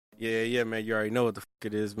Yeah, man. You already know what the fuck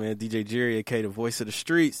it is, man. DJ Jerry, aka the voice of the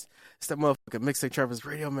streets. It's that motherfucking Mixtape Trappers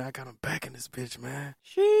Radio, man. I got him back in this bitch, man.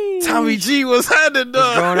 Sheesh. Tommy G, what's happening, dog?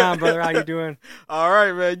 What's going on, brother? How you doing? All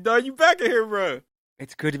right, man. Dog, you back in here, bro.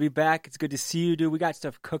 It's good to be back. It's good to see you, dude. We got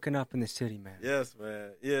stuff cooking up in the city, man. Yes,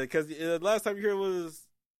 man. Yeah, because last time you here was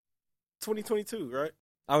 2022, right?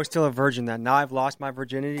 I was still a virgin then. Now I've lost my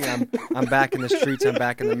virginity. I'm back in the streets. I'm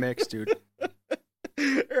back in the mix, dude.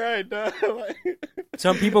 Right, dog.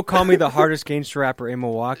 Some people call me the hardest gangster rapper in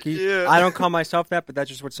Milwaukee. Yeah. I don't call myself that, but that's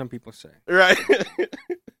just what some people say. Right.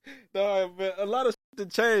 No, man, a lot of shit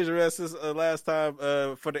changed, man, since last time.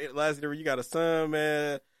 For the last interview, you got a son,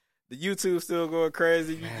 man. The YouTube still going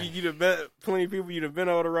crazy. You done met plenty of people. You done been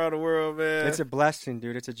all around the world, man. It's a blessing,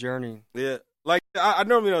 dude. It's a journey. Yeah. Like, I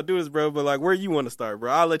normally don't do this, bro, but, like, where you want to start,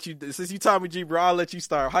 bro? I'll let you, since you Tommy G, bro, I'll let you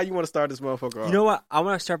start. How you want to start this motherfucker off? You know what? I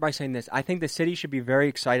want to start by saying this. I think the city should be very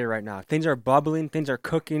excited right now. Things are bubbling. Things are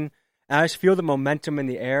cooking. And I just feel the momentum in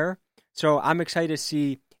the air. So I'm excited to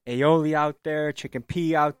see Aioli out there, Chicken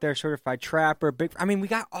P out there, Certified Trapper. We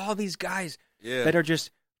got all these guys that are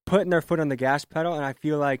just putting their foot on the gas pedal. And I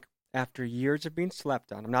feel like after years of being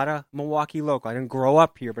slept on, I'm not a Milwaukee local. I didn't grow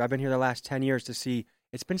up here, but I've been here the last 10 years to see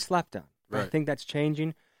it's been slept on. Right. I think that's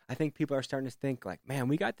changing. I think people are starting to think like, man,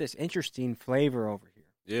 we got this interesting flavor over here.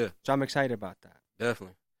 Yeah. So I'm excited about that.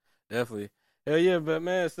 Definitely. Hell yeah, but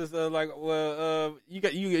man, since you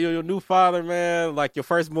got your new father, man, like your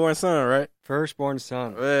firstborn son, right? Firstborn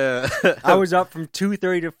son. Yeah. I was up from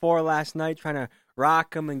 2:30 to 4 last night trying to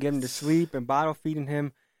rock him and get him to sleep and bottle feeding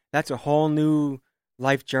him. That's a whole new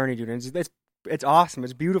life journey, dude. And it's awesome.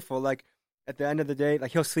 It's beautiful. Like at the end of the day,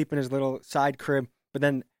 like he'll sleep in his little side crib, but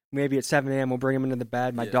then maybe at 7 a.m. we'll bring him into the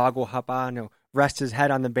bed. My dog will hop on. He'll rest his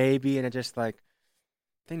head on the baby. And it just like,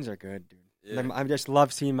 things are good, dude. Yeah. I just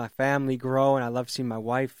love seeing my family grow. And I love seeing my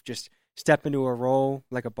wife just step into a role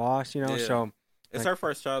like a boss, you know? Yeah. So it's her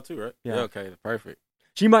first child too, right? Yeah. Okay, perfect.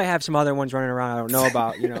 She might have some other ones running around I don't know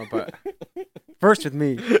about, you know, but first with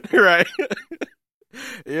me. Right.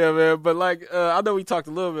 Yeah, man. But like, I know we talked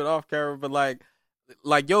a little bit off camera, but like,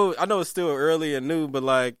 yo, I know it's still early and new, but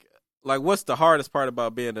like, what's the hardest part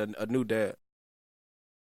about being a new dad?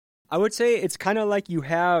 I would say it's kind of like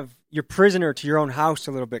you're prisoner to your own house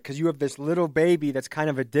a little bit because you have this little baby that's kind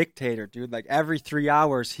of a dictator, dude. Like every 3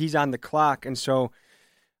 hours, he's on the clock. And so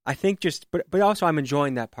I think but also I'm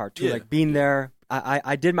enjoying that part too, like being there.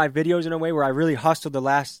 I did my videos in a way where I really hustled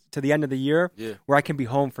to the end of the year where I can be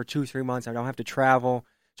home for 2-3 months. I don't have to travel,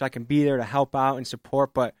 so I can be there to help out and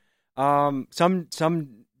support. But some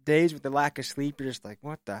days with the lack of sleep, you're just like,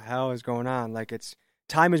 what the hell is going on? Like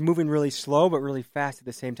time is moving really slow, but really fast at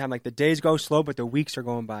the same time. Like the days go slow, but the weeks are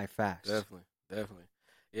going by fast. Definitely.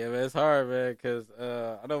 Yeah, man, it's hard, man, because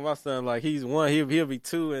I know my son, like he's 1, he'll be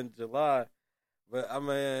 2 in July, but I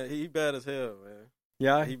mean, he bad as hell, man.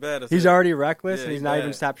 Yeah, he bad as he's hell. already reckless, yeah, and he's not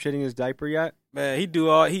even stopped shitting his diaper yet. Man,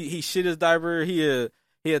 he shit his diaper.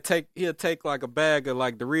 He'll take like a bag of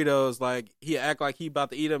like Doritos, like he'll act like he about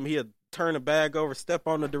to eat them. He'll turn the bag over, step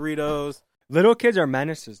on the Doritos. Little kids are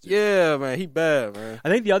menaces, dude. Yeah, man, he bad, man. I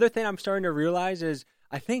think the other thing I'm starting to realize is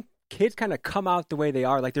I think kids kind of come out the way they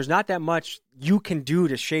are. Like there's not that much you can do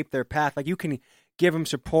to shape their path. Like you can give them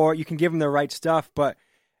support, you can give them the right stuff, but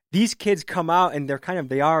these kids come out and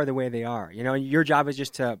they are the way they are. You know, your job is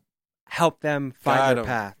just to help them find their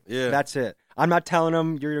path. Yeah. That's it. I'm not telling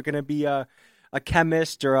them you're going to be a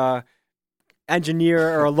chemist or a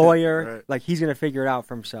engineer or a lawyer. Right. Like he's going to figure it out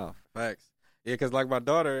for himself. Facts. Yeah, because like my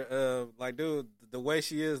daughter, like dude, the way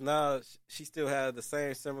she is now, she still has the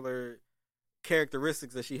same similar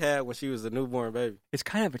characteristics that she had when she was a newborn baby. It's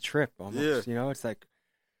kind of a trip almost. Yeah. You know, it's like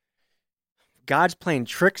God's playing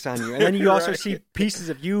tricks on you. And then you also see pieces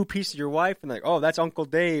of you, pieces of your wife, and like, oh, that's Uncle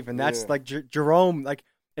Dave, and that's like Jerome. Like,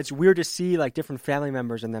 it's weird to see like different family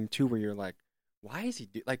members in them too, where you're like, why is he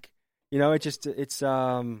like, you know, it's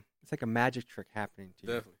like a magic trick happening to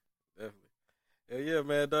you. Definitely. Yeah,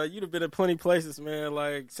 man, dog, you've been in plenty places, man,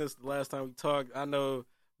 like since the last time we talked. I know,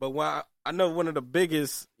 but I know one of the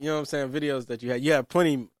biggest, you know what I'm saying, videos that you have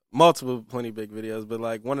multiple big videos, but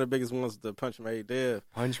like one of the biggest ones, the Punch Made Dev.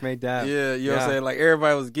 Punch Made Dev. Yeah, you know what I'm saying? Like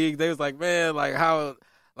everybody was geeked. They was like, man, like how,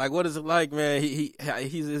 like what is it like, man?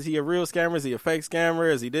 Is he a real scammer? Is he a fake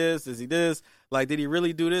scammer? Is he this? Is he this? Like, did he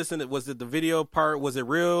really do this? And was it the video part? Was it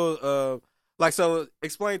real? Like, so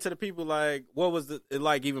explain to the people, like, what was it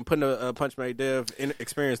like even putting a Punch Made Dev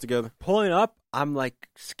experience together? Pulling up, I'm like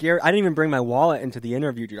scared. I didn't even bring my wallet into the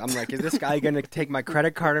interview, dude. I'm like, is this guy going to take my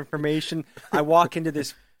credit card information? I walk into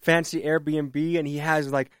this fancy Airbnb and he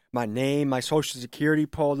has like my name, my social security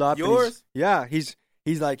pulled up. Yours?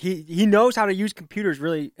 He's like, he knows how to use computers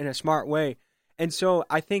really in a smart way. And so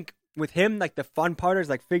I think with him, like the fun part is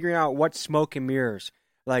like figuring out what's smoke and mirrors.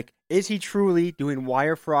 Like, is he truly doing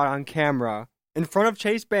wire fraud on camera in front of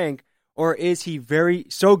Chase Bank, or is he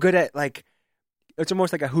so good at like it's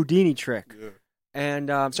almost like a Houdini trick? Yeah. And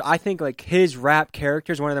so I think like his rap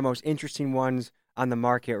character is one of the most interesting ones on the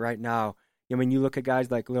market right now. I mean, you look at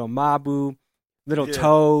guys like Lil Mabu, Little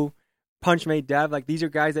Toe, Punch Made Dev. Like these are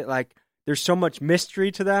guys that like there's so much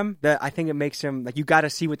mystery to them that I think it makes him like you got to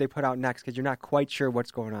see what they put out next because you're not quite sure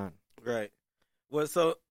what's going on. Right. Well,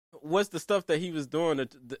 so what's the stuff that he was doing?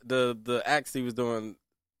 The acts he was doing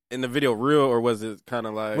in the video real, or was it kind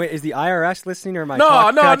of like? Wait, is the IRS listening, or am I?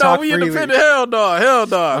 No. We independent. Hell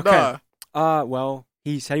no. Okay. Well,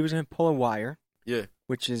 he said he was going to pull a wire. Yeah.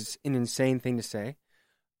 Which is an insane thing to say.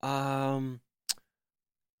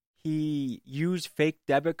 He used fake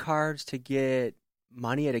debit cards to get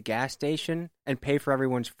money at a gas station and pay for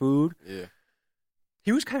everyone's food. Yeah.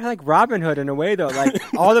 He was kind of like Robin Hood in a way, though. Like,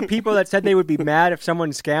 all the people that said they would be mad if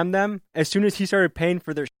someone scammed them, as soon as he started paying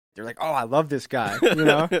for their they're like, oh, I love this guy, you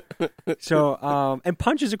know? So, and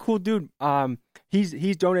Punch is a cool dude.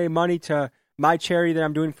 He's donating money to my charity that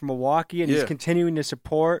I'm doing for Milwaukee, and he's continuing to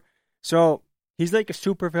support. So, he's like a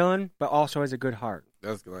super villain, but also has a good heart.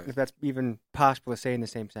 That's good. If that's even possible to say in the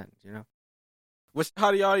same sentence, you know?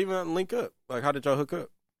 How do y'all even link up? Like, how did y'all hook up?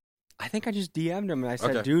 I think I just DM'd him, and I said,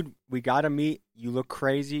 Okay. dude, we got to meet. You look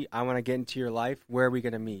crazy. I want to get into your life. Where are we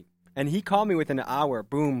going to meet? And he called me within an hour.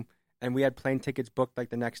 Boom. And we had plane tickets booked like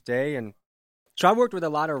the next day. And so I worked with a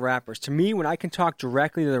lot of rappers. To me, when I can talk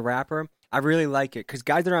directly to the rapper, I really like it because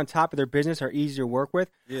guys that are on top of their business are easy to work with.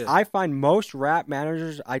 Yeah. I find most rap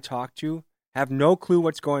managers I talk to have no clue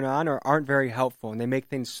what's going on or aren't very helpful, and they make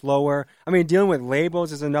things slower. I mean, dealing with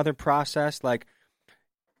labels is another process. Like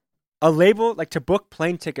a label, like to book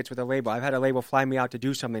plane tickets with a label. I've had a label fly me out to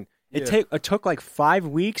do something. It took like 5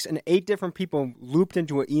 weeks, and 8 different people looped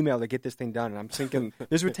into an email to get this thing done. And I'm thinking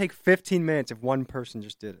this would take 15 minutes if one person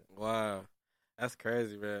just did it. Wow. That's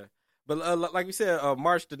crazy, man. But like you said,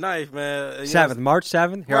 March the 9th, man. 7th, March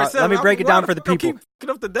 7th. Here, March 7th. let me break it down for the people. Keep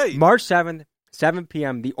up to date. March 7th, 7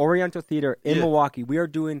 p.m., the Oriental Theater in Milwaukee. We're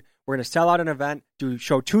going to sell out an event,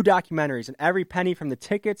 show 2 documentaries, and every penny from the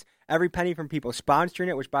tickets, every penny from people sponsoring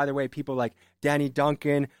it, which, by the way, people like Danny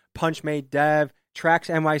Duncan, Punch Made Dev,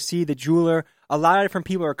 Trax NYC, The Jeweler, a lot of different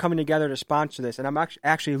people are coming together to sponsor this, and I'm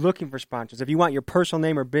actually looking for sponsors. If you want your personal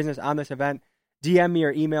name or business on this event, DM me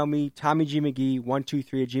or email me,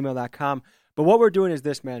 TommyGMcGee123@gmail.com. But what we're doing is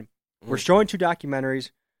this, man. We're showing 2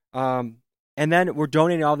 documentaries, and then we're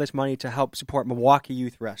donating all this money to help support Milwaukee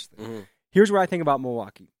youth wrestling. Mm-hmm. Here's what I think about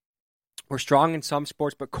Milwaukee. We're strong in some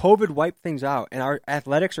sports, but COVID wiped things out, and our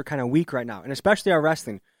athletics are kind of weak right now, and especially our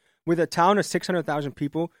wrestling. With a town of 600,000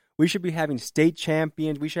 people, we should be having state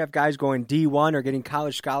champions. We should have guys going D1 or getting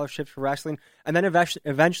college scholarships for wrestling, and then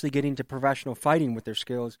eventually getting to professional fighting with their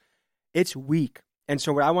skills. It's weak. And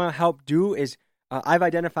so what I want to help do is I've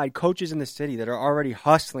identified coaches in the city that are already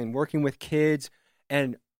hustling, working with kids,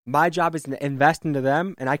 and my job is to invest into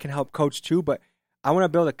them, and I can help coach too, but I want to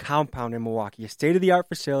build a compound in Milwaukee, a state-of-the-art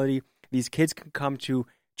facility these kids can come to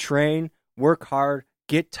train, work hard,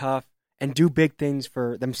 get tough, and do big things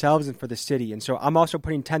for themselves and for the city. And so I'm also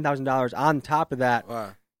putting $10,000 on top of that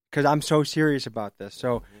because I'm so serious about this.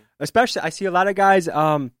 So especially I see a lot of guys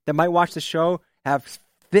that might watch the show have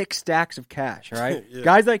thick stacks of cash, all right?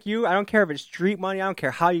 Guys like you, I don't care if it's street money. I don't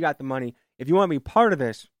care how you got the money. If you want to be part of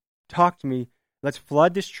this, talk to me. Let's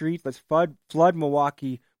flood the streets. Let's flood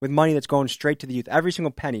Milwaukee with money that's going straight to the youth. Every single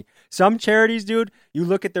penny. Some charities, dude, you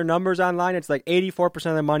look at their numbers online, it's like 84%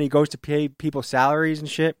 of the money goes to pay people's salaries and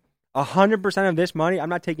shit. 100% of this money, I'm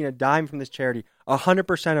not taking a dime from this charity.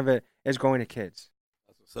 100% of it is going to kids.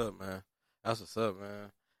 That's what's up,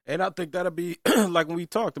 man. And I think that'll be, like when we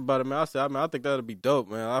talked about it, man, I think that'll be dope,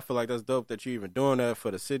 man. I feel like that's dope that you're even doing that for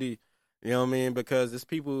the city. You know what I mean? Because it's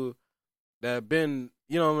people that have been,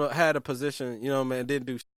 had a position, man, didn't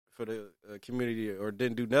do for the community or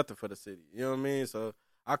didn't do nothing for the city. You know what I mean? So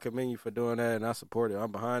I commend you for doing that, and I support it.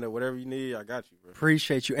 I'm behind it. Whatever you need, I got you, bro.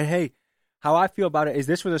 Appreciate you. And hey, how I feel about it is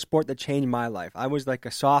this was a sport that changed my life. I was like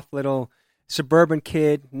a soft little suburban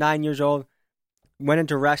kid, 9 years old, went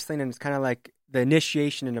into wrestling, and it's kind of like the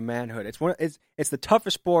initiation into manhood. It's the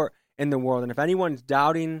toughest sport in the world, and if anyone's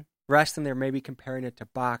doubting wrestling, they're maybe comparing it to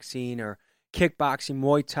boxing or kickboxing,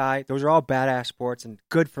 Muay Thai. Those are all badass sports and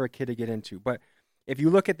good for a kid to get into. But if you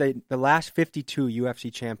look at the last 52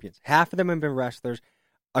 UFC champions, half of them have been wrestlers,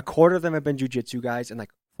 a quarter of them have been jiu-jitsu guys, and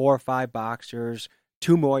like 4 or 5 boxers,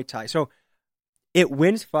 2 Muay Thai. So it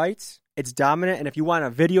wins fights. It's dominant. And if you want a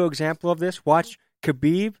video example of this, watch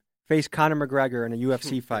Khabib face Conor McGregor in a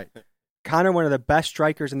UFC fight. Conor, one of the best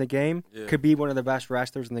strikers in the game, Yeah. Khabib, one of the best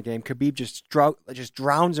wrestlers in the game. Khabib just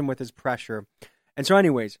drowns him with his pressure. And so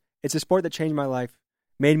anyways, it's a sport that changed my life.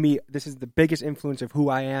 This is the biggest influence of who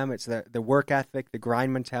I am. It's the work ethic, the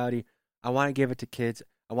grind mentality. I want to give it to kids.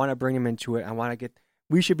 I want to bring them into it.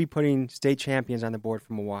 We should be putting state champions on the board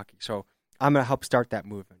for Milwaukee. So I'm going to help start that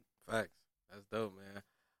movement. Facts. That's dope, man.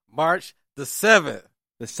 March the 7th.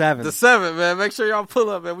 The 7th. The 7th, man. Make sure y'all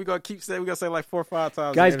pull up, man. We're going to keep saying, we're going to say like 4 or 5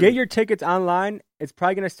 times. Guys, get your tickets online. It's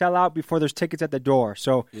probably going to sell out before there's tickets at the door.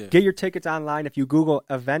 So get your tickets online. If you Google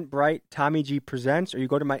Eventbrite, Tommy G Presents, or you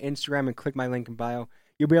go to my Instagram and click my link in bio,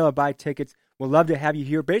 you'll be able to buy tickets. We'd love to have you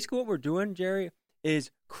here. Basically what we're doing, Jerry,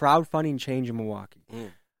 is crowdfunding change in Milwaukee.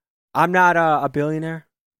 I'm not a billionaire,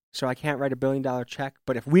 so I can't write $1 billion check.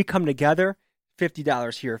 But if we come together,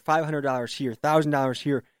 $50 here, $500 here, $1,000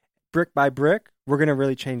 here, brick by brick, we're going to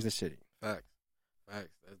really change the city. Facts.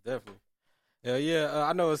 That's definitely. Yeah.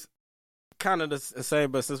 I know it's kind of the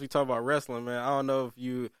same, but since we talk about wrestling, man, I don't know if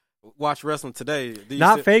you watch wrestling today.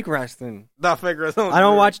 Fake wrestling. Not fake wrestling. I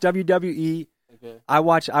don't watch WWE. Okay. I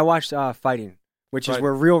watch fighting, which is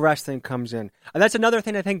where real wrestling comes in. And that's another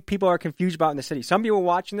thing I think people are confused about in the city. Some people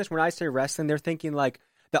watching this, when I say wrestling, they're thinking like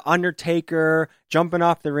The Undertaker, jumping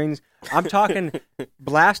off the rings. I'm talking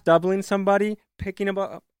blast doubling somebody, picking them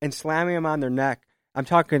up and slamming them on their neck. I'm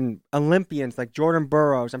talking Olympians like Jordan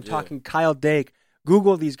Burroughs. I'm talking Kyle Dake.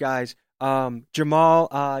 Google these guys.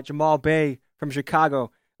 Jamal Bay from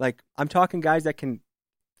Chicago. Like, I'm talking guys that can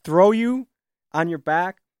throw you on your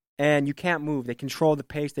back and you can't move. They control the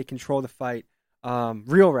pace. They control the fight.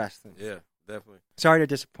 Real wrestling. Yeah, definitely. Sorry to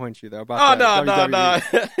disappoint you, though. About no.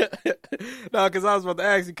 No, because I was about to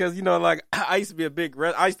ask you, because, like, I used to be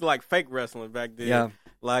I used to like fake wrestling back then. Yeah.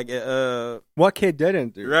 Like, what kid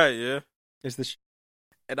didn't, dude? Right, yeah. Is the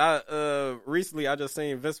And I recently I just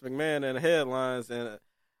seen Vince McMahon in the headlines, and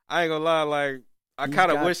I ain't gonna lie, like I kind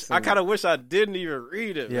of wish I didn't even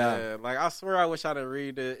read it, man. Like I swear I wish I didn't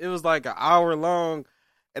read it. It was like an hour long,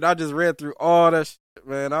 and I just read through all that shit,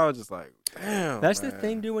 man. I was just like, damn. That's the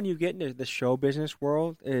thing, dude. When you get into the show business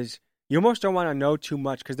world, is you almost don't want to know too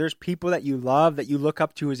much, because there's people that you love, that you look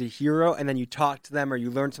up to as a hero, and then you talk to them or you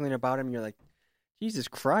learn something about them, and you're like, Jesus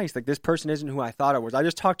Christ, like this person isn't who I thought it was. I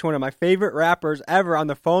just talked to one of my favorite rappers ever on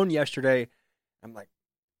the phone yesterday. I'm like,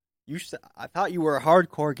 I thought you were a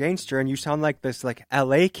hardcore gangster, and you sound like this like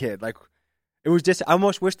LA kid. Like, it was just, I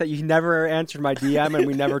almost wish that you never answered my DM and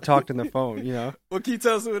we never talked on the phone, you know? Well, can you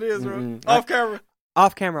tell us who it is, bro? Off camera?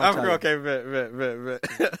 Off camera, Okay, bet.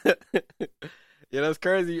 Yeah, that's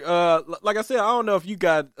crazy. Like I said, I don't know if you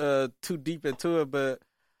got too deep into it, but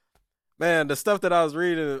man, the stuff that I was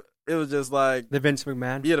reading, it was just like the Vince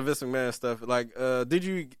McMahon. Yeah, the Vince McMahon stuff. Like, did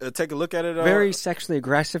you take a look at it? Very sexually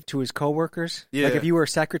aggressive to his coworkers. Yeah. Like, if you were a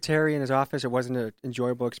secretary in his office, it wasn't an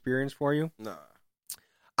enjoyable experience for you. Nah.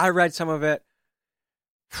 I read some of it.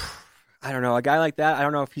 I don't know. A guy like that, I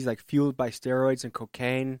don't know if he's like fueled by steroids and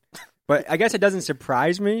cocaine. But I guess it doesn't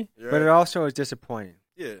surprise me, but it also is disappointing.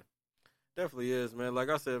 Yeah. Definitely is, man. Like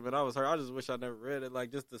I said, man, I was hurt. I just wish I never read it.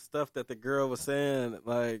 Like, just the stuff that the girl was saying,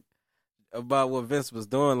 like, about what Vince was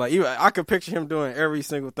doing. Like, even I could picture him doing every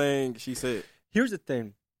single thing she said. Here's the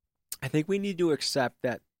thing. I think we need to accept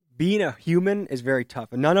that being a human is very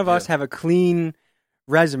tough. And none of us have a clean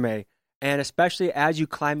resume. And especially as you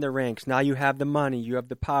climb the ranks, now you have the money, you have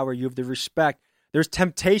the power, you have the respect. There's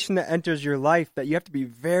temptation that enters your life that you have to be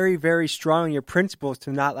very, very strong in your principles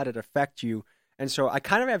to not let it affect you. And so I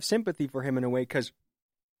kind of have sympathy for him in a way, because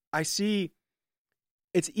I see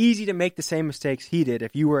it's easy to make the same mistakes he did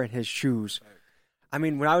if you were in his shoes. Right. I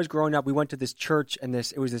mean, when I was growing up, we went to this church, and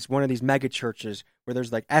it was one of these mega churches where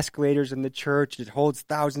there's like escalators in the church. It holds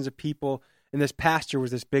thousands of people. And this pastor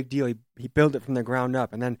was this big deal. He built it from the ground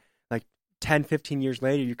up. And then like 10, 15 years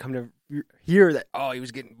later, you come to hear that, he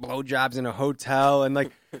was getting blowjobs in a hotel. And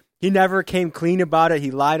like, he never came clean about it. He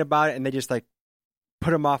lied about it. And they just like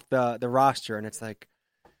put him off the roster. And it's like,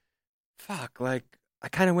 fuck, like, I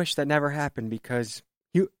kind of wish that never happened, because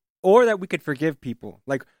or that we could forgive people.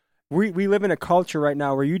 Like, we live in a culture right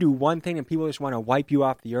now where you do one thing and people just want to wipe you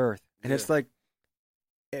off the earth. And it's like,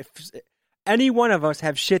 if any one of us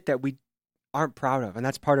have shit that we aren't proud of, and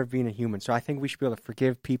that's part of being a human. So I think we should be able to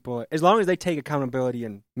forgive people as long as they take accountability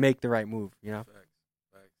and make the right move, you know?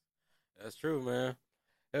 Facts. That's true, man.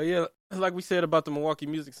 Hell yeah. Like we said about the Milwaukee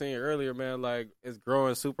music scene earlier, man, like, it's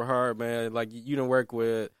growing super hard, man. Like, you done work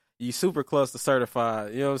with, you super close to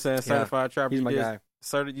certified. You know what I'm saying? Certified Trapper. He's my guy.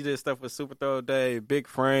 You did stuff with Super Throw Dave, Big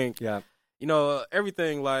Frank. Yeah. You know,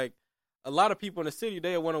 everything. Like, a lot of people in the city,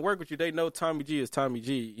 they want to work with you. They know Tommy G is Tommy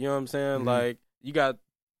G. You know what I'm saying? Mm-hmm. Like, you got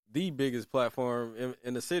the biggest platform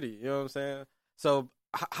in the city. You know what I'm saying? So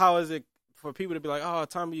how is it for people to be like, oh,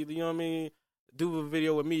 Tommy, you know what I mean? Do a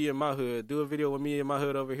video with me in my hood. Do a video with me in my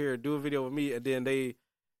hood over here. Do a video with me, and then they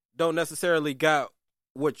don't necessarily got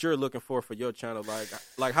what you're looking for your channel.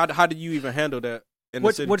 Like how do you even handle that in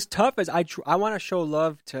the city? What's tough is I want to show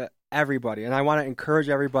love to everybody, and I want to encourage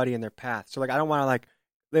everybody in their path. So like I don't want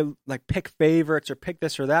to like pick favorites or pick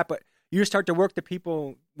this or that, but you just start to work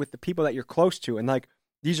with the people that you're close to, and like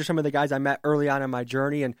these are some of the guys I met early on in my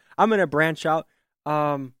journey, and I'm gonna branch out.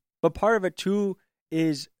 But part of it too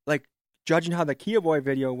is like judging how the Kia Boy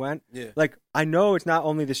video went. Yeah. Like I know it's not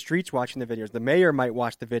only the streets watching the videos. The mayor might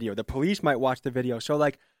watch the video. The police might watch the video. So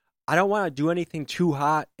like I don't want to do anything too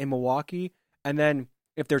hot in Milwaukee. And then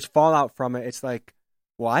if there's fallout from it, it's like,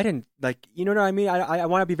 well, I didn't like, you know what I mean? I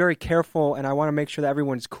want to be very careful, and I want to make sure that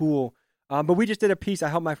everyone's cool. But we just did a piece. I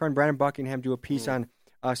helped my friend Brandon Buckingham do a piece on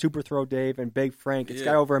Super Throw Dave and Big Frank. It's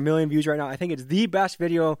got over 1 million views right now. I think it's the best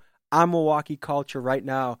video on Milwaukee culture right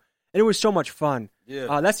now. And it was so much fun.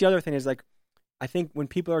 Yeah. That's the other thing is like, I think when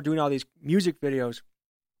people are doing all these music videos,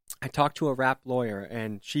 I talked to a rap lawyer,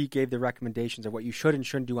 and she gave the recommendations of what you should and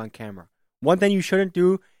shouldn't do on camera. One thing you shouldn't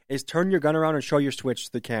do is turn your gun around and show your switch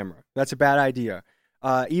to the camera. That's a bad idea.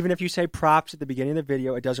 Even if you say props at the beginning of the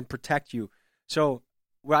video, it doesn't protect you. So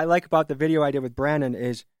what I like about the video I did with Brandon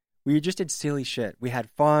is we just did silly shit. We had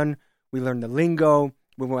fun. We learned the lingo.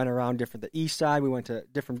 We went around the east side. We went to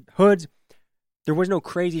different hoods. There was no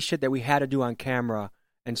crazy shit that we had to do on camera.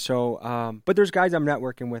 And so, but there's guys I'm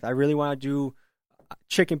networking with. I really want to do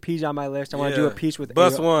Chicken Peas on my list. I want to do a piece with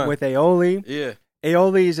Aioli. Yeah.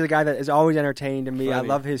 Aioli is the guy that is always entertaining to me. Funny. I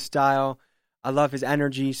love his style. I love his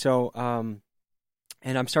energy. So,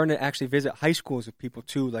 and I'm starting to actually visit high schools with people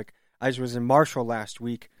too. Like I was in Marshall last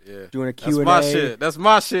week doing a Q&A. That's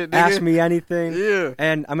my shit, nigga. Ask me anything. Yeah.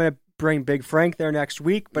 And I'm going to bring Big Frank there next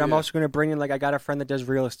week, but I'm also going to bring in, like, I got a friend that does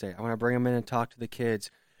real estate. I want to bring him in and talk to the kids.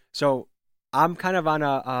 So I'm kind of on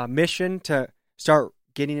a mission to start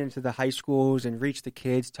getting into the high schools and reach the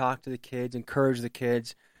kids, talk to the kids, encourage the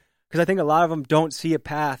kids. Because I think a lot of them don't see a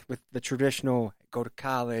path with the traditional go to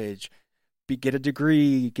college, get a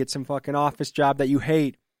degree, get some fucking office job that you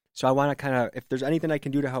hate. So I want to kind of, if there's anything I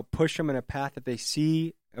can do to help push them in a path that they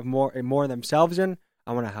see more themselves in,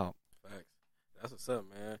 I want to help. Facts. That's what's up,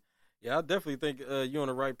 man. Yeah, I definitely think you're on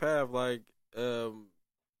the right path. Like,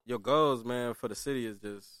 your goals, man, for the city is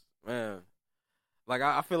just, man. Like,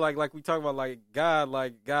 I feel like we talk about, like God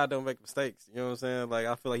don't make mistakes. You know what I'm saying? Like,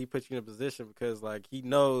 I feel like he puts you in a position because, like, he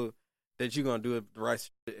knows that you're going to do it the right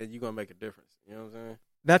shit and you're going to make a difference. You know what I'm saying?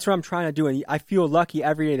 That's what I'm trying to do, and I feel lucky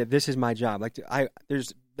every day that this is my job. Like,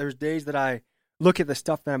 there's days that I look at the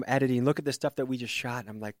stuff that I'm editing, look at the stuff that we just shot, and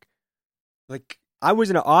I'm like, I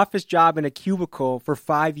was in an office job in a cubicle for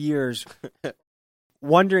 5 years,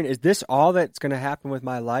 wondering, is this all that's going to happen with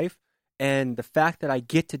my life? And the fact that I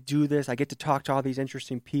get to do this, I get to talk to all these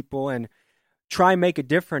interesting people and try and make a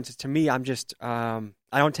difference. To me, I'm just, I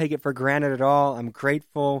don't take it for granted at all. I'm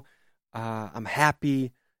grateful. I'm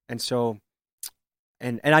happy. And so,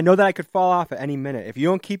 and I know that I could fall off at any minute. If you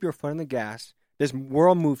don't keep your foot on the gas, this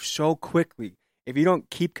world moves so quickly. If you don't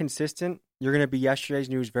keep consistent, you're going to be yesterday's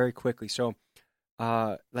news very quickly. So,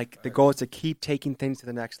 the goal is to keep taking things to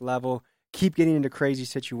the next level, keep getting into crazy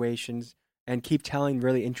situations, and keep telling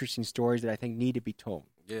really interesting stories that I think need to be told.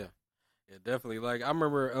 Yeah, definitely. Like I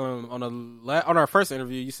remember on our first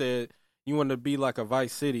interview, you said you wanted to be like a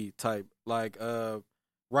Vice City type. Like,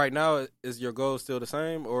 right now, is your goal still the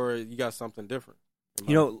same, or you got something different?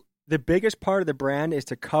 You know, the biggest part of the brand is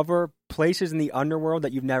to cover places in the underworld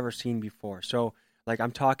that you've never seen before. So, like,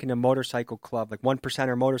 I'm talking to Motorcycle Club, like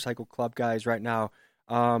 1%er Motorcycle Club guys right now.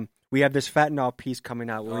 We have this fentanyl piece coming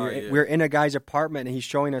out. We're in a guy's apartment, and he's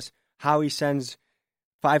showing us how he sends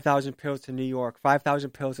 5,000 pills to New York, 5,000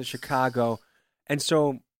 pills to Chicago. And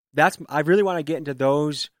so I really want to get into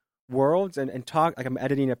those worlds and talk. Like, I'm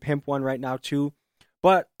editing a pimp one right now, too.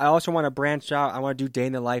 But I also want to branch out. I want to do day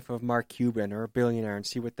in the life of Mark Cuban or a billionaire and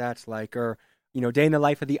see what that's like. Or, day in the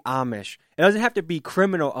life of the Amish. It doesn't have to be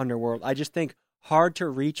criminal underworld. I just think hard to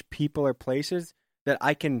reach people or places that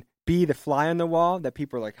I can be the fly on the wall that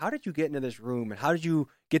people are like, how did you get into this room? And how did you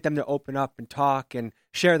get them to open up and talk and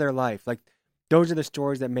share their life? Like, those are the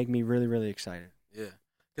stories that make me really, really excited. Yeah.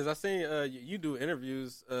 Because I seen you do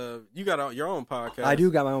interviews. You got your own podcast. I do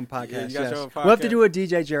got my own podcast. Yeah, you got your own podcast. We'll have to do a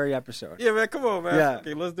DJ Jerry episode. Yeah, man. Come on, man. Yeah.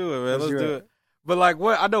 Okay, let's do it, man. Let's do it. But, like,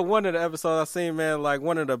 I know one of the episodes I seen, man, like,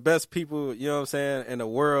 one of the best people, you know what I'm saying, in the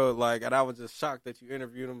world, like, and I was just shocked that you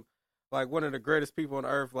interviewed him. Like, one of the greatest people on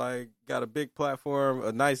earth, like, got a big platform,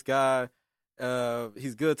 a nice guy.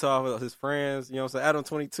 He's good to all of his friends. You know what I'm saying? Adam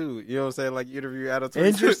 22. You know what I'm saying? Like, you interview Adam 22.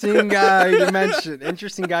 Interesting guy to mention.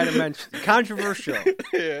 Interesting guy to mention. Controversial.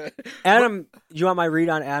 Yeah. Adam, do you want my read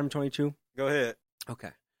on Adam 22? Go ahead.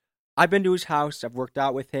 Okay. I've been to his house. I've worked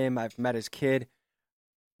out with him. I've met his kid.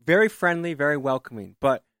 Very friendly, very welcoming.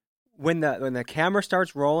 But when the camera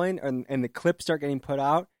starts rolling and the clips start getting put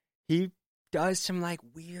out, he does some like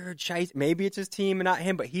weird shit. Maybe it's his team and not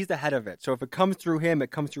him, but he's the head of it. So if it comes through him,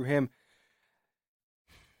 it comes through him.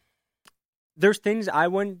 There's things I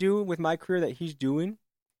wouldn't do with my career that he's doing,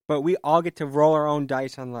 but we all get to roll our own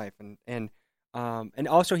dice on life. And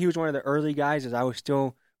also he was one of the early guys as I was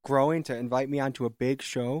still growing to invite me onto a big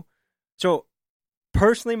show. So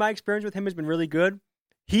personally, my experience with him has been really good.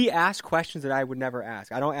 He asks questions that I would never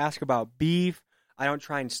ask. I don't ask about beef. I don't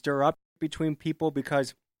try and stir up between people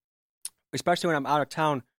because, especially when I'm out of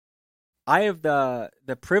town, I have the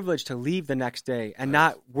privilege to leave the next day and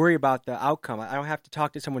not worry about the outcome. I don't have to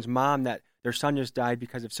talk to someone's mom that their son just died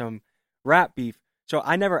because of some rap beef. So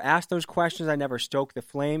I never ask those questions. I never stoke the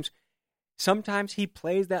flames. Sometimes he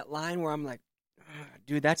plays that line where I'm like,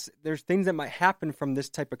 dude, there's things that might happen from this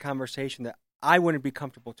type of conversation that I wouldn't be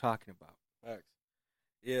comfortable talking about. Facts.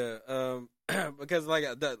 Yeah, because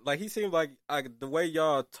like he seemed like the way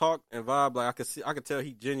y'all talk and vibe, like I could tell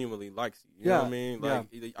he genuinely likes you. You know what I mean?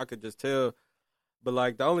 Like I could just tell. But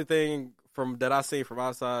like the only thing from that I seen from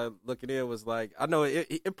outside looking in was like I know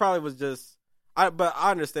it probably was just but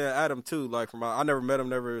I understand Adam too. Like I never met him,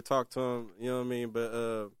 never talked to him. You know what I mean?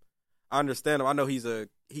 But I understand him. I know he's a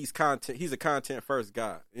content first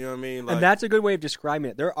guy. You know what I mean? Like, and that's a good way of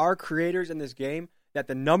describing it. There are creators in this game that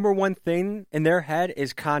the number one thing in their head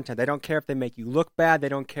is content. They don't care if they make you look bad. They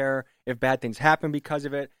don't care if bad things happen because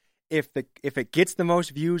of it. If it gets the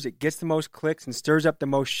most views, it gets the most clicks and stirs up the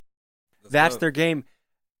most that's their game.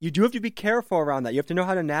 You do have to be careful around that. You have to know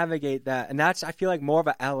how to navigate that. And that's, I feel like, more of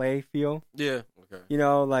a LA feel. Yeah. Okay. You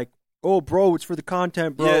know, like, oh, bro, it's for the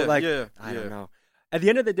content, bro. Yeah, like, yeah, I don't know. At the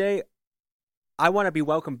end of the day, I want to be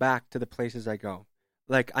welcomed back to the places I go.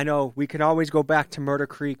 Like, I know we can always go back to Murder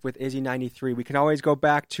Creek with Izzy 93. We can always go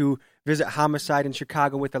back to visit Homicide in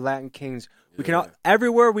Chicago with the Latin Kings. We can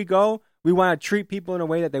everywhere we go, we want to treat people in a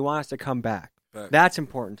way that they want us to come back. Fact. That's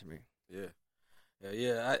important to me.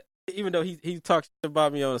 Yeah. Even though he talked shit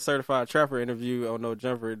about me on a Certified Trapper interview on No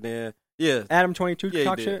Jumper, then Adam 22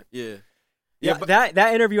 talk shit. Yeah. But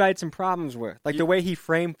that interview I had some problems with, like the way he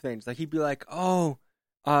framed things. Like he'd be like, "Oh,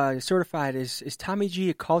 Certified is Tommy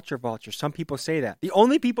G a culture vulture?" Some people say that. The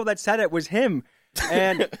only people that said it was him.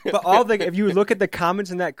 And but if you look at the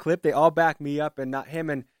comments in that clip, they all back me up and not him.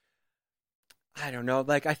 And I don't know.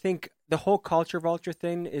 Like I think the whole culture vulture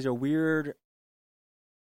thing is a weird.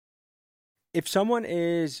 If someone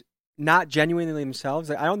is not genuinely themselves,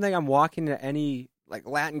 like I don't think I'm walking into any like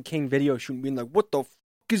Latin King video shoot and being like, "What the f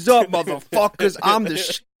is up, motherfuckers? I'm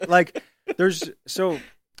the like."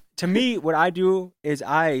 To me, what I do is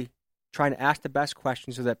I try to ask the best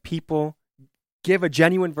questions so that people give a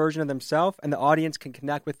genuine version of themselves and the audience can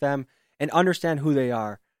connect with them and understand who they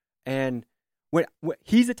are. And when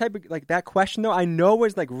he's the type of like that question though, I know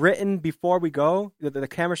was like written before we go. The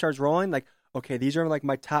camera starts rolling. Like, okay, these are like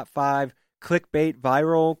my top 5 clickbait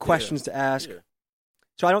viral questions to ask. Yeah.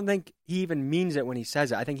 So I don't think he even means it when he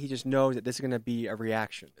says it. I think he just knows that this is going to be a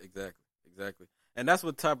reaction. Exactly. And that's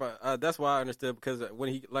what that's why I understood, because when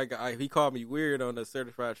he called me weird on the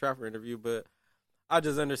Certified Trapper interview, but I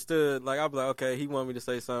just understood, like, I'd be like, okay, he wanted me to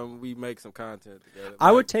say something, we make some content together.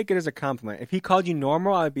 I would take it as a compliment. If he called you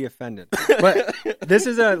normal, I would be offended. But this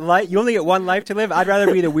is you only get one life to live. I'd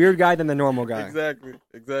rather be the weird guy than the normal guy. Exactly.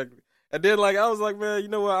 And then, like, I was like, man, you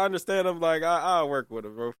know what? I understand him. Like, I'll work with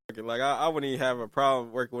him, bro. Like, I wouldn't even have a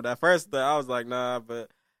problem working with that. First, I was like, nah,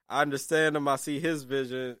 but I understand him. I see his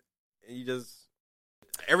vision. And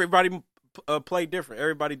everybody play different.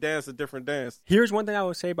 Everybody dance a different dance. Here's one thing I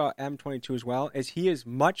will say about M22 as well, is he is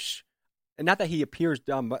much, and not that he appears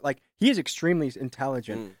dumb, but, like, he is extremely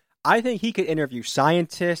intelligent. I think he could interview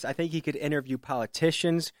scientists. I think he could interview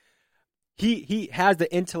politicians. He has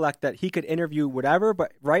the intellect that he could interview whatever,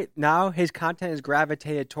 but right now his content is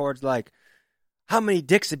gravitated towards like how many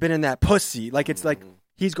dicks have been in that pussy. Like it's like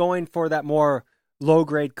he's going for that more low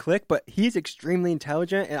grade click, but he's extremely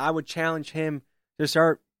intelligent, and I would challenge him to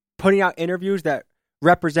start putting out interviews that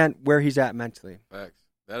represent where he's at mentally. Facts.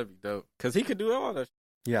 That'd be dope. Cause he could do all that.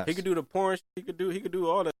 Yes. He could do the porn. He could do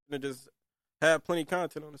all that and just have plenty of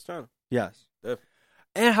content on his channel. Yes. Definitely.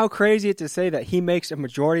 And how crazy it is to say that he makes a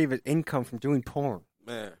majority of his income from doing porn.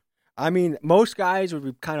 Man. I mean, most guys would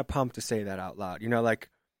be kind of pumped to say that out loud. You know, like,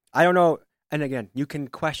 I don't know. And again, you can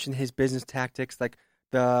question his business tactics. Like,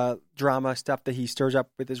 the drama stuff that he stirs up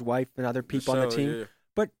with his wife and other people on the team. Yeah.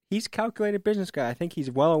 But he's a calculated business guy. I think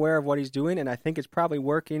he's well aware of what he's doing, and I think it's probably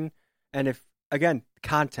working. And if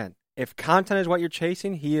content is what you're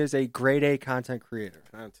chasing, he is a grade A content creator.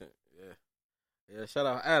 Content, yeah. Shout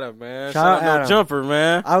out Adam, man. Shout out Adam. No Jumper,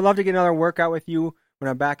 man. I would love to get another workout with you when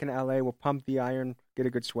I'm back in LA. We'll pump the iron, get a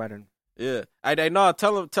good sweat in. Yeah. No,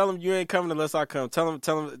 tell him you ain't coming unless I come. Tell him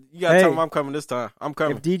you gotta tell him I'm coming this time. I'm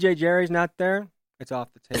coming. If DJ Jerry's not there, it's off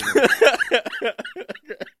the table.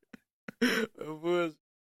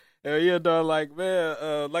 Hell yeah, dog. Like,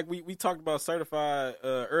 man, like we talked about certified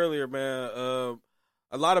earlier, man.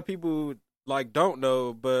 A lot of people like don't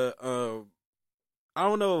know, but I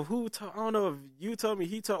don't know I don't know if you told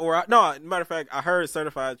me matter of fact, I heard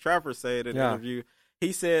Certified Trapper say it in an interview.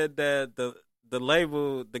 He said that the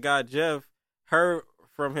label, the guy Jeff, heard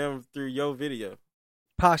from him through your video.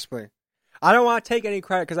 Possibly. I don't want to take any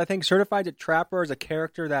credit because I think Certified Trapper is a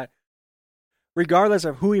character that, regardless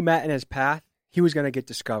of who he met in his path, he was going to get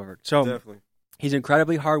discovered. So definitely, he's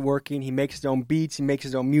incredibly hardworking. He makes his own beats. He makes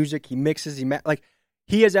his own music. He mixes.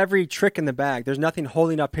 He has every trick in the bag. There's nothing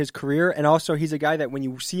holding up his career. And also, he's a guy that when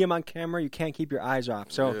you see him on camera, you can't keep your eyes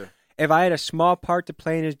off. So if I had a small part to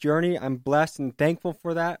play in his journey, I'm blessed and thankful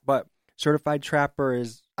for that. But Certified Trapper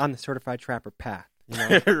is on the Certified Trapper path. You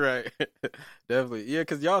know? Right. Definitely. Yeah,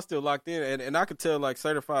 because y'all still locked in. And I could tell, like,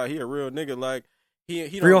 Certified, he a real nigga. Like,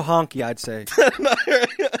 he real honky, I'd say.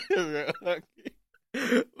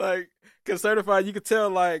 Like, because Certified, you could tell,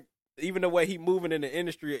 like, even the way he moving in the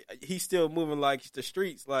industry, he's still moving like the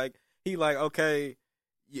streets. Like, he like, okay,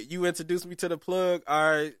 you introduced me to the plug.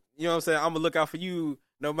 All right, you know what I'm saying? I'm going to look out for you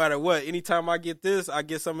no matter what. Anytime I get this, I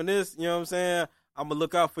get some of this, you know what I'm saying? I'm going to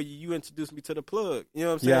look out for you. You introduced me to the plug, you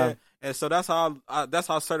know what I'm saying? Yeah. And so that's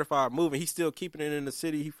how Certified moving. He's still keeping it in the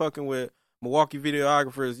city. He fucking with Milwaukee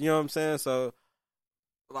videographers, you know what I'm saying? So,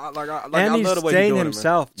 and I he's love the way staying he's doing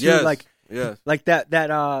himself, it, too. Yes. Like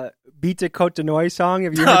that Beat to Cote de Noise song.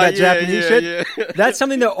 Have you heard that Japanese shit? Yeah. That's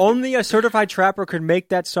something that only a Certified Trapper could make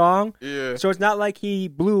that song. Yeah. So it's not like he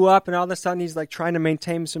blew up and all of a sudden he's like trying to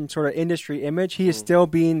maintain some sort of industry image. He is still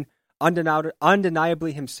being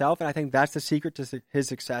undeniably himself, and I think that's the secret to his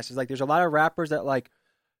success. Is like there's a lot of rappers that like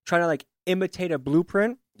trying to like imitate a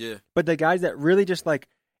blueprint. Yeah. But the guys that really just like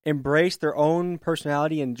embrace their own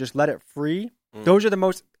personality and just let it free, those are the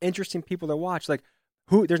most interesting people to watch. Like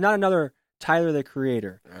there's not another Tyler the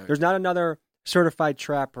Creator. Right. There's not another Certified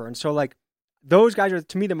Trapper. And so like those guys are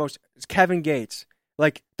to me the most Kevin Gates.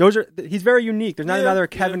 Like he's very unique. There's not another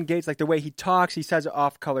Kevin Gates, like the way he talks, he says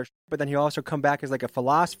off color, but then he'll also come back as like a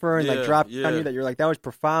philosopher and like drop on you that you're like, that was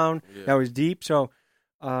profound, that was deep. So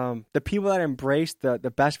the people that embrace the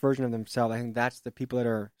best version of themselves, I think that's the people that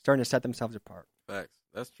are starting to set themselves apart. Facts.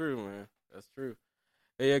 That's true, man. That's true.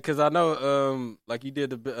 Yeah, because I know, like you did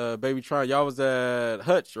the Baby Tron, y'all was at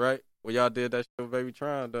Hutch, right? When y'all did that show, Baby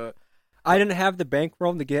Tron. I didn't have the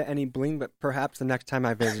bankroll to get any bling, but perhaps the next time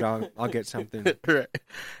I visit, I'll get something. Right.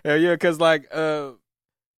 Yeah, because like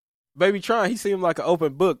Baby Tron, he seemed like an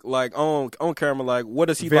open book, like on camera. Like, what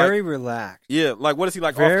does he very relaxed? Yeah, like what is he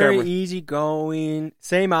like very off camera? Very easygoing.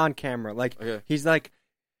 Same on camera. Like he's like,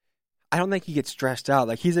 I don't think he gets stressed out.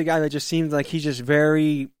 Like he's a guy that just seems like he's just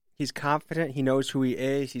he's confident. He knows who he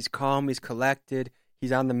is. He's calm. He's collected.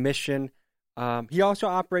 He's on the mission. He also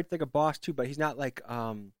operates like a boss too, but he's not like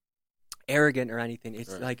arrogant or anything.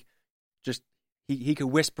 It's like just he could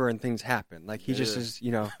whisper and things happen. Like he just is,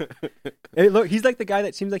 you know. Look, he's like the guy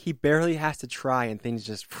that seems like he barely has to try and things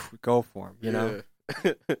just go for him. You know.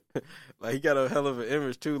 Like he got a hell of an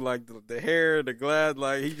image too. Like the hair, the glad.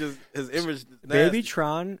 Like his image. Baby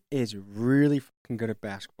Tron is really fucking good at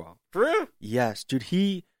basketball. For real? Yes,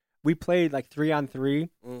 dude. We played like 3-on-3.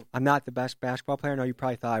 I'm not the best basketball player. I know you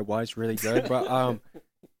probably thought I was really good, but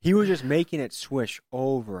he was just making it swish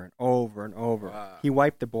over and over and over. Wow. He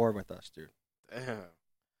wiped the board with us, dude. Damn.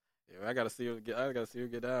 Yeah, I gotta see him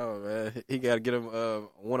get down, man. He gotta get him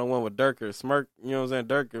 1-on-1 with Dirk or Smirk. You know what I'm saying?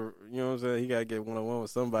 Dirk, you know what I'm saying? He gotta get 1-on-1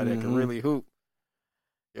 with somebody that can really hoop.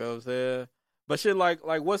 You know what I'm saying? But shit, like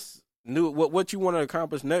what's new? What you want to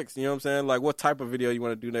accomplish next? You know what I'm saying? Like what type of video you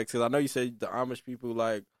want to do next? Because I know you said the Amish people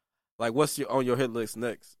like what's on your hit list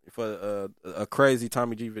next for a crazy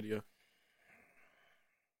Tommy G video?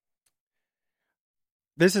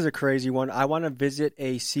 This is a crazy one. I want to visit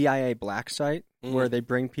a CIA black site where they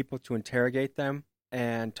bring people to interrogate them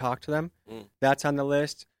and talk to them. That's on the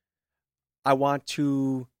list. I want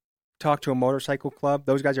to talk to a motorcycle club.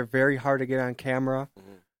 Those guys are very hard to get on camera.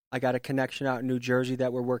 I got a connection out in New Jersey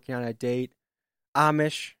that we're working on a date.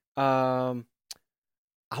 Amish. I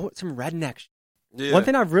want some rednecks. Yeah. One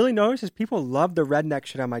thing I've really noticed is people love the redneck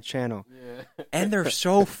shit on my channel. Yeah. And they're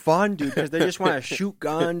so fun, dude, because they just want to shoot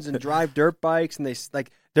guns and drive dirt bikes, and they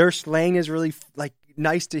like their slang is really like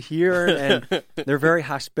nice to hear, and they're very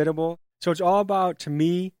hospitable. So it's all about, to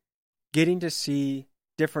me, getting to see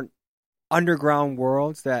different underground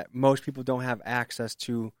worlds that most people don't have access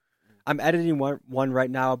to. I'm editing one right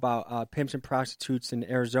now about pimps and prostitutes in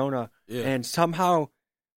Arizona, and somehow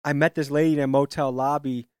I met this lady in a motel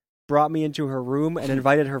lobby, brought me into her room, and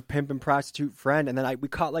invited her pimp and prostitute friend, and then we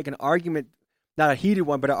caught like an argument, not a heated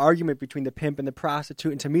one, but an argument between the pimp and the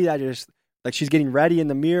prostitute, and to me that just, like, she's getting ready in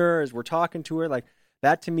the mirror as we're talking to her, like,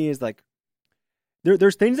 that to me is like,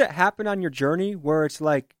 there's things that happen on your journey where it's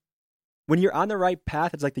like, when you're on the right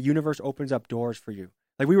path, it's like the universe opens up doors for you.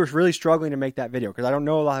 Like, we were really struggling to make that video because I don't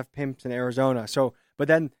know a lot of pimps in Arizona. So, but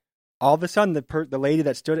then all of a sudden, the lady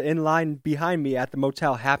that stood in line behind me at the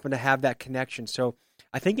motel happened to have that connection. So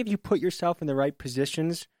I think if you put yourself in the right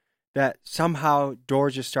positions, that somehow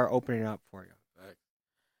doors just start opening up for you.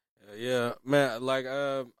 Yeah, man. Like,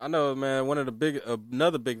 I know, man.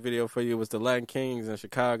 Another big video for you was the Latin Kings in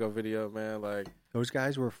Chicago video, man. Like, those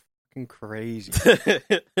guys were fucking crazy.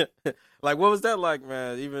 Like, what was that like,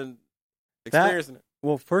 man? Even experiencing it.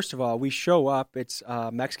 Well, first of all, we show up. It's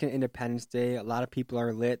Mexican Independence Day. A lot of people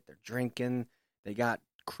are lit. They're drinking. They got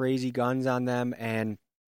crazy guns on them, and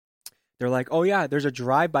they're like, "Oh yeah, there's a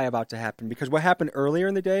drive-by about to happen." Because what happened earlier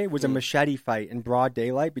in the day was a machete fight in broad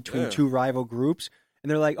daylight between two rival groups. And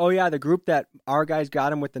they're like, "Oh yeah, the group that our guys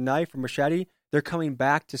got him with the knife or machete, they're coming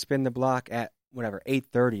back to spin the block at whatever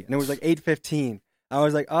 8:30." And it was like 8:15. I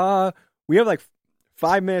was like, we have like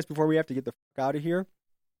 5 minutes before we have to get the fuck out of here."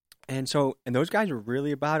 And those guys were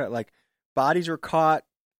really about it. Like, bodies were caught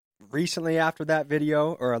recently after that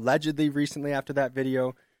video, or allegedly recently after that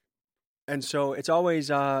video. And so it's always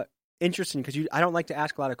interesting because I don't like to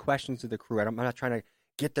ask a lot of questions to the crew. I'm not trying to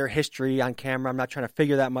get their history on camera. I'm not trying to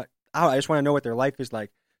figure that much out. I just want to know what their life is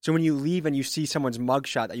like. So when you leave and you see someone's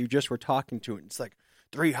mugshot that you just were talking to, and it's like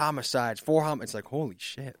 3 homicides, 4 homicides, it's like, holy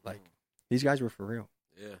shit. Like, these guys were for real.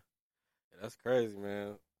 Yeah. That's crazy,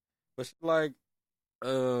 man. But like,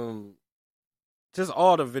 just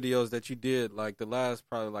all the videos that you did, like the last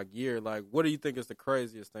probably like year, like, what do you think is the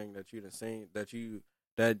craziest thing that you've seen that you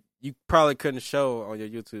probably couldn't show on your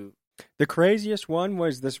YouTube? The craziest one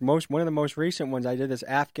was one of the most recent ones. I did this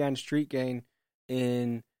Afghan street gang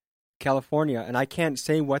in California, and I can't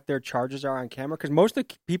say what their charges are on camera because most of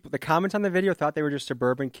the comments on the video thought they were just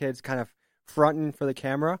suburban kids kind of fronting for the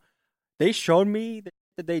camera. They showed me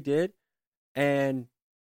that they did, and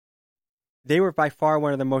they were by far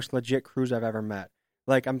one of the most legit crews I've ever met.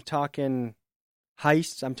 Like, I'm talking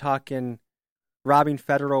heists, I'm talking robbing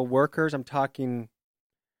federal workers, I'm talking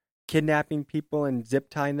kidnapping people and zip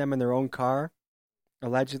tying them in their own car,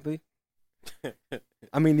 allegedly.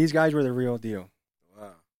 I mean, these guys were the real deal.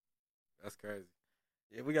 Wow. That's crazy.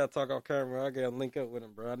 Yeah, we got to talk off camera. I got to link up with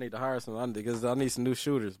him, bro. I need to hire some, because I need some new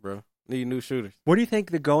shooters, bro. Need new shooters. What do you think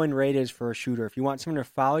the going rate is for a shooter? If you want someone to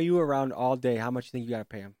follow you around all day, how much do you think you got to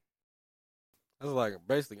pay them? That's like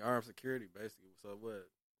basically armed security, basically. So what?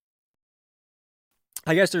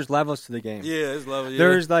 I guess there's levels to the game. Yeah, it's levels. Yeah.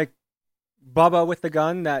 There's like Bubba with the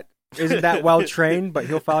gun that isn't that well trained, but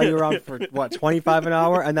he'll follow you around for what, $25 an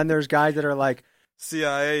hour? And then there's guys that are like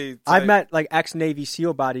CIA type. I've met like ex-Navy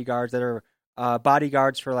SEAL bodyguards that are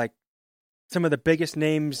bodyguards for like some of the biggest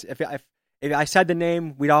names. If I said the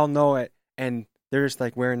name, we'd all know it. And they're just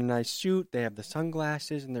like wearing a nice suit. They have the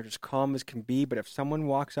sunglasses, and they're just calm as can be. But if someone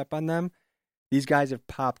walks up on them, these guys have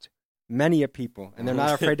popped many a people, and they're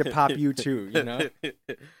not afraid to pop you too, you know?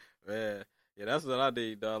 Man, yeah, that's what I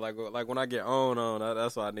need, dog. Like when I get on,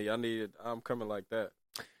 that's what I need. I'm coming like that.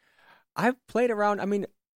 I've played around. I mean,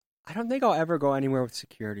 I don't think I'll ever go anywhere with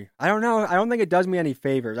security. I don't know. I don't think it does me any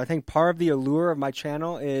favors. I think part of the allure of my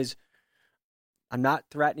channel is I'm not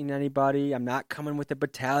threatening anybody. I'm not coming with a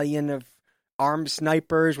battalion of armed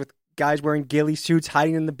snipers with guys wearing ghillie suits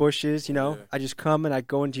hiding in the bushes, you know. Yeah. I just come and I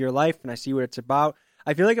go into your life and I see what it's about.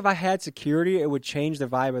 I feel like if I had security, it would change the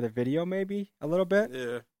vibe of the video maybe a little bit.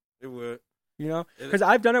 Yeah, it would. You know? Because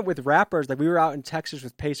I've done it with rappers. Like, we were out in Texas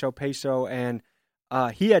with Peso, and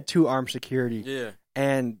he had 2 armed security. Yeah.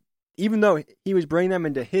 And even though he was bringing them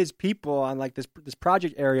into his people on, like, this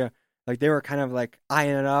project area, like, they were kind of, like,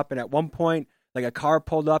 eyeing it up. And at one point, like, a car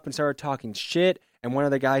pulled up and started talking shit, and one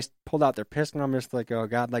of the guys pulled out their pistol, and I'm just like, oh,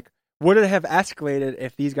 God, like, would it have escalated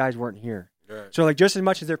if these guys weren't here? Right. So, like, just as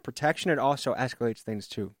much as their protection, it also escalates things,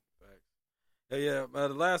 too. Right. Yeah, the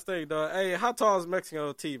last thing, dog. Hey, how tall is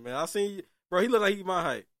Mexico T, man? I seen you. Bro, he look like he's my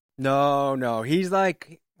height. No. He's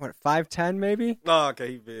like, 5'10" maybe? Oh,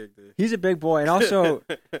 okay, he big, dude. He's a big boy. And also,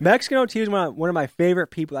 Mexican OT is one of my favorite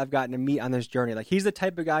people I've gotten to meet on this journey. Like, he's the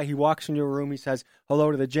type of guy, he walks into a room, he says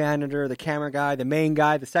hello to the janitor, the camera guy, the main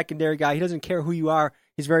guy, the secondary guy. He doesn't care who you are.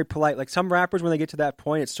 He's very polite. Like, some rappers, when they get to that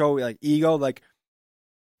point, it's so, like, ego. Like,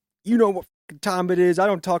 you know what time it is. I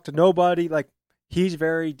don't talk to nobody. Like, he's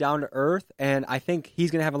very down to earth. And I think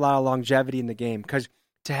he's going to have a lot of longevity in the game. Because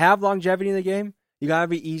to have longevity in the game, you got to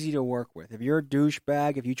be easy to work with. If you're a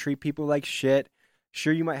douchebag, if you treat people like shit,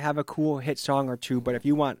 sure, you might have a cool hit song or two, but if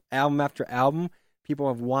you want album after album, they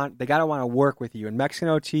got to want to work with you. And Mexican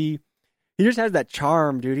OT, he just has that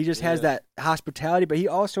charm, dude. He just has that hospitality, but he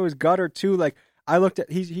also is gutter too. Like, I looked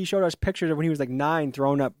at, he showed us pictures of when he was like 9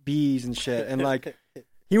 throwing up bees and shit. And like,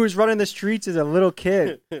 he was running the streets as a little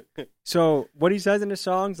kid. So what he says in the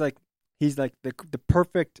songs, like, he's like the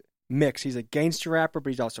perfect mix. He's a gangster rapper, but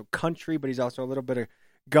he's also country, but he's also a little bit of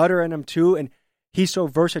gutter in him too. And he's so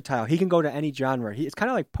versatile. He can go to any genre. It's kind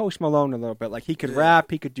of like Post Malone a little bit. Like, he could rap,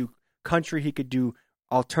 he could do country, he could do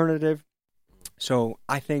alternative. So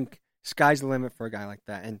I think sky's the limit for a guy like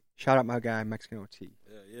that. And shout out my guy, Mexican OT.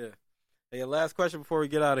 Yeah. Hey, last question before we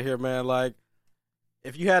get out of here, man. Like,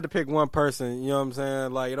 if you had to pick one person, you know what I'm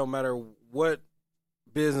saying? Like, it don't matter what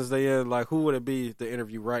business they in, like, who would it be to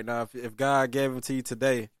interview right now? If God gave him to you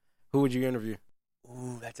today, who would you interview?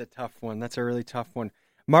 Ooh, that's a tough one. That's a really tough one.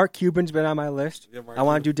 Mark Cuban's been on my list. Yeah, I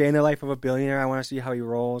want to do Day in the Life of a Billionaire. I want to see how he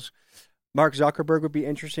rolls. Mark Zuckerberg would be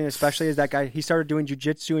interesting, especially as that guy. He started doing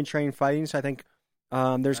jiu-jitsu and training fighting, so I think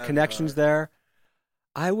there's connections there.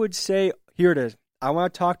 I would say, here it is. I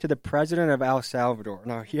want to talk to the president of El Salvador.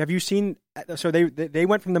 Now, have you seen? So they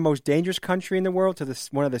went from the most dangerous country in the world to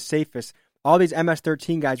one of the safest. All these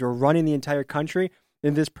MS-13 guys were running the entire country,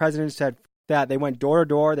 and this president said that they went door to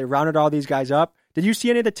door. They rounded all these guys up. Did you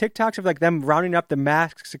see any of the TikToks of like them rounding up the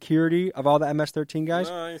mass security of all the MS-13 guys?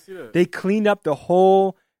 No, I didn't see that. They cleaned up the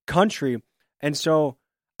whole country. And so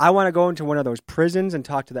I want to go into one of those prisons and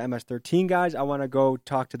talk to the MS-13 guys. I want to go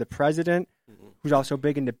talk to the president, who's also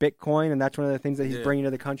big into Bitcoin, and that's one of the things that he's bringing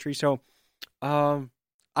to the country. So I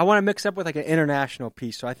want to mix up with like an international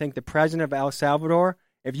piece. So I think the president of El Salvador,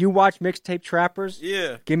 if you watch Mixtape Trappers,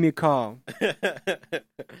 give me a call.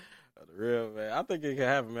 Real, man. I think it can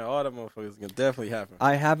happen, man. All that motherfuckers can definitely happen.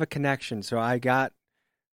 I have a connection. So I got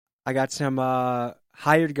some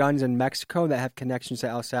hired guns in Mexico that have connections to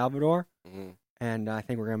El Salvador, and I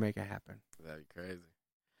think we're going to make it happen. That'd be crazy.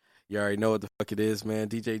 You already know what the fuck it is, man.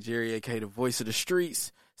 DJ Jerry, a.k.a. the voice of the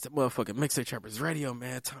streets. It's the motherfucking Mixtape Trappers Radio,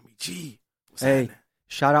 man. Tommy G. What's happening?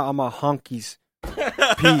 Shout out all my honkies.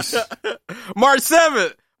 Peace. March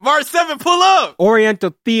 7th. March 7th, pull up.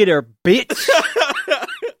 Oriental Theater, bitch.